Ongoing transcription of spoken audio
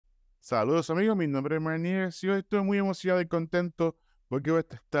Saludos amigos, mi nombre es Marianne y hoy estoy muy emocionado y contento porque voy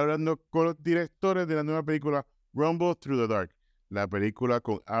a estar hablando con los directores de la nueva película Rumble Through the Dark, la película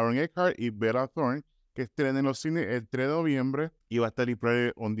con Aaron Eckhart y Thorne, que estrena en los cines el 3 de noviembre y va a estar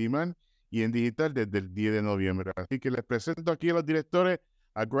disponible on demand y en digital desde el 10 de noviembre. Así que les presento aquí a los directores,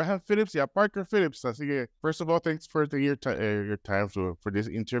 a Graham Phillips y a Parker Phillips. Así que, first of all, thanks for your time for this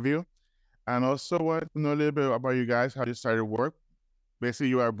interview. And also want to know a little bit about you guys, how you started work. Basically,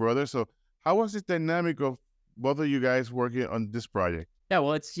 you are brothers. So how was this dynamic of both of you guys working on this project? Yeah,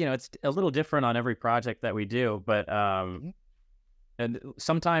 well, it's a little different on every project that we do, but and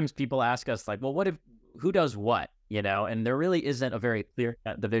sometimes people ask us like, well, who does what, and there really isn't a very clear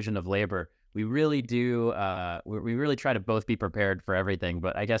division of labor. We really do, we really try to both be prepared for everything,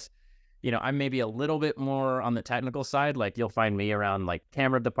 but I guess, I'm maybe a little bit more on the technical side. Like you'll find me around like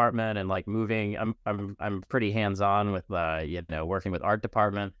camera department and like moving. I'm pretty hands-on with, working with art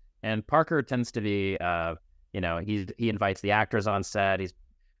department, and Parker tends to be, he invites the actors on set. He's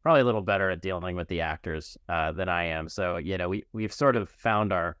probably a little better at dealing with the actors than I am. So, we've sort of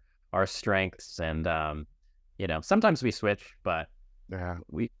found our strengths, and, sometimes we switch, but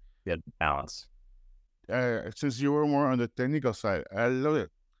we get balance. Since you were more on the technical side, I love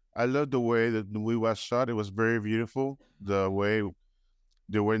it. I love the way that the movie was shot. It was very beautiful. The way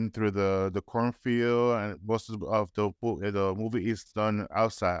they went through the cornfield, and most of the movie is done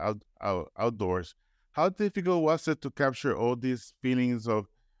outside, outdoors. How difficult was it to capture all these feelings of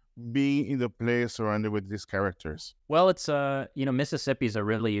being in the place surrounded with these characters? Well, it's Mississippi's a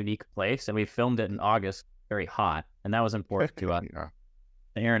really unique place, and we filmed it in August, very hot, and that was important to us. Yeah.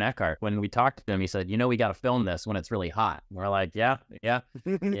 Aaron Eckhart, when we talked to him, he said, we got to film this when it's really hot. And we're like, yeah.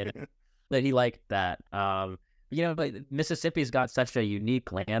 But he liked that. But Mississippi's got such a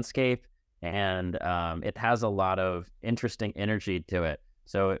unique landscape, and it has a lot of interesting energy to it.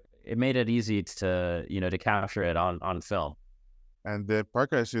 So it made it easy to, to capture it on film. And then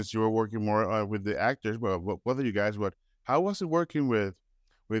Parker, since you were working more with the actors, well, both of you guys, how was it working with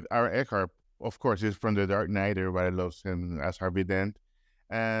Aaron Eckhart? Of course, he's from The Dark Knight. Everybody loves him as Harvey Dent.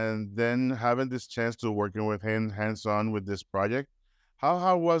 And then having this chance to working with him hands-on with this project,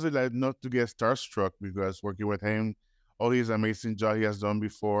 how was it like not to get starstruck because working with him, all his amazing job he has done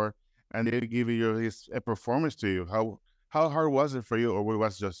before, and they give you a performance to you? How hard was it for you, or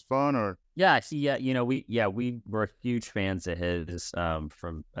was it just fun? Or we were huge fans of his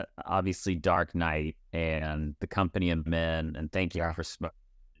from obviously Dark Knight and The Company of Men, and Thank You for Smoke.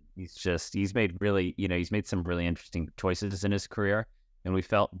 He's made some really interesting choices in his career. And we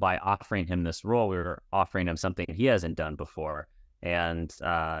felt by offering him this role, we were offering him something he hasn't done before. And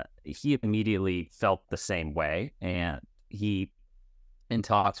he immediately felt the same way. And he, in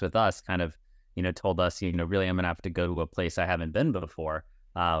talks with us, kind of, told us, really, I'm going to have to go to a place I haven't been before,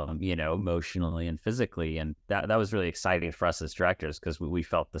 emotionally and physically. And that was really exciting for us as directors because we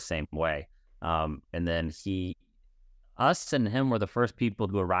felt the same way. And then us and him were the first people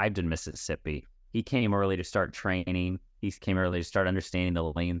who arrived in Mississippi. He came early to start training. He came early to start understanding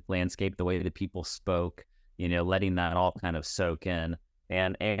the landscape, the way that people spoke, letting that all kind of soak in.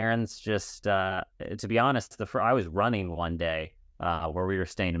 And Aaron's just, to be honest, I was running one day where we were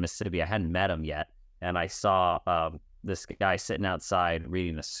staying in Mississippi. I hadn't met him yet. And I saw this guy sitting outside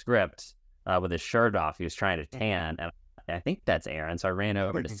reading a script with his shirt off. He was trying to tan. And I think that's Aaron. So I ran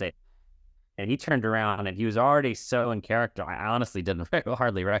over to say, and he turned around and he was already so in character. I honestly didn't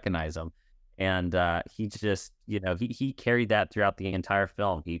hardly recognize him. And he just, he carried that throughout the entire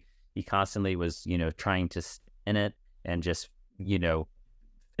film. He constantly was, trying to in it and just,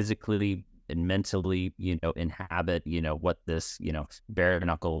 physically and mentally, inhabit, what this, bare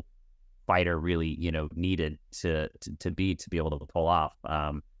knuckle fighter really, needed to be able to pull off.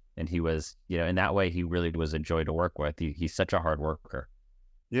 And he was, in that way, he really was a joy to work with. He's such a hard worker.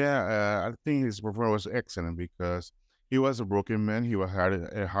 Yeah, I think his performance was excellent because he was a broken man. He had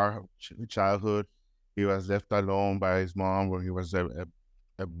a hard childhood. He was left alone by his mom when he was a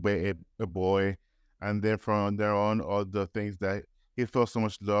boy. And then from there on, all the things that he felt so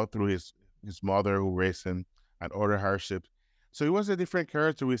much love through his mother who raised him and other hardships. So he was a different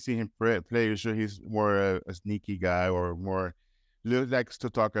character we see him play. Usually he's more a sneaky guy or more likes to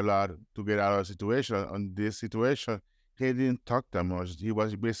talk a lot to get out of a situation. On this situation, he didn't talk that much. He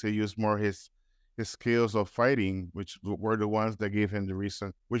was basically used more his skills of fighting, which were the ones that gave him the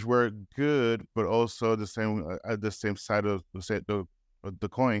reason, which were good, but also the same at the same side of the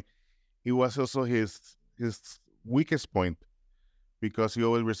coin. It was also his weakest point because he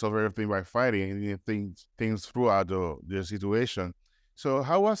always resolved everything by fighting and things throughout the situation. So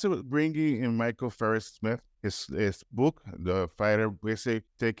how was it bringing in Michael Farris Smith his book, The Fighter, basically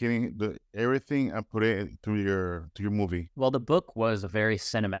taking everything and put it to your movie. Well, the book was a very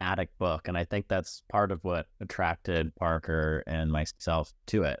cinematic book, and I think that's part of what attracted Parker and myself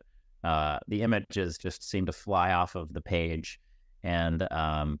to it. The images just seemed to fly off of the page, and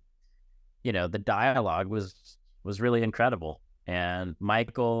the dialogue was really incredible. And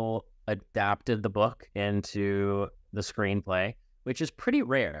Michael adapted the book into the screenplay, which is pretty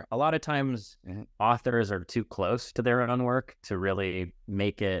rare. A lot of times authors are too close to their own work to really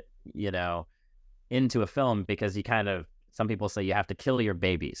make it, into a film, because some people say you have to kill your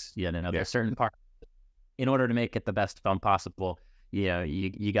babies. There's certain parts, in order to make it the best film possible,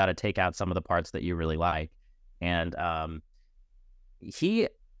 you got to take out some of the parts that you really like. And he's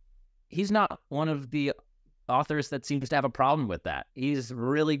not one of the authors that seems to have a problem with that. He's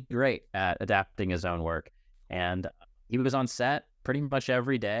really great at adapting his own work. And he was on set pretty much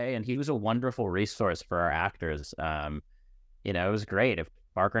every day, and he was a wonderful resource for our actors. It was great. If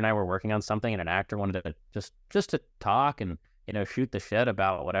Parker and I were working on something and an actor wanted to just to talk and, shoot the shit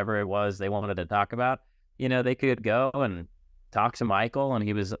about whatever it was they wanted to talk about, they could go and talk to Michael, and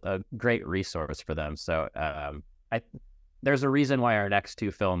he was a great resource for them. So there's a reason why our next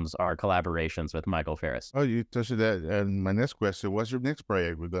two films are collaborations with Michael Farris. Oh, you touched that. And my next question, what's your next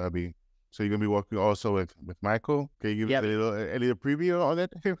project going to be? So you're going to be working also with Michael? Can you give us a little preview on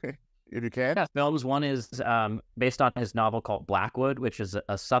it, if you can? Yeah, films. One is based on his novel called Blackwood, which is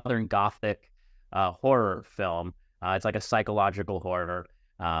a Southern Gothic horror film. It's like a psychological horror,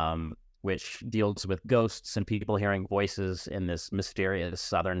 which deals with ghosts and people hearing voices in this mysterious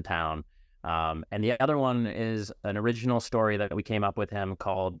Southern town. And the other one is an original story that we came up with him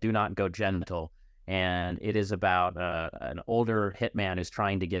called Do Not Go Gentle. And it is about an older hitman who's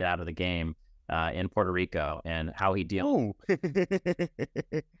trying to get out of the game in Puerto Rico, and how he deals. Oh.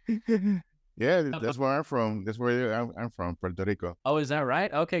 Yeah, that's where I'm from. That's where I'm from, Puerto Rico. Oh, is that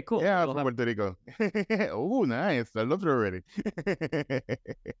right? Okay, cool. Yeah, I'm from Puerto Rico. Oh, nice. I love it already.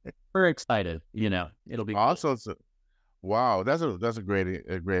 We're excited. It'll be awesome. Cool. Wow, that's a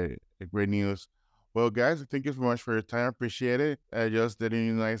great news. Well, guys, thank you so much for your time. I appreciate it. Just letting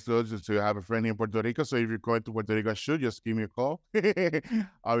you nice just to have a friend in Puerto Rico. So if you're going to Puerto Rico, just give me a call.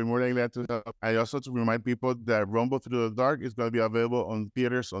 I'll be more than glad to help. I also to remind people that Rumble Through the Dark is going to be available on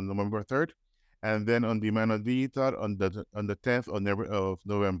theaters on November 3rd, and then on demand on digital on the 10th of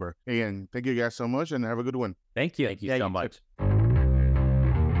November. Again, thank you guys so much, and have a good one. Thank you. Thank you so much.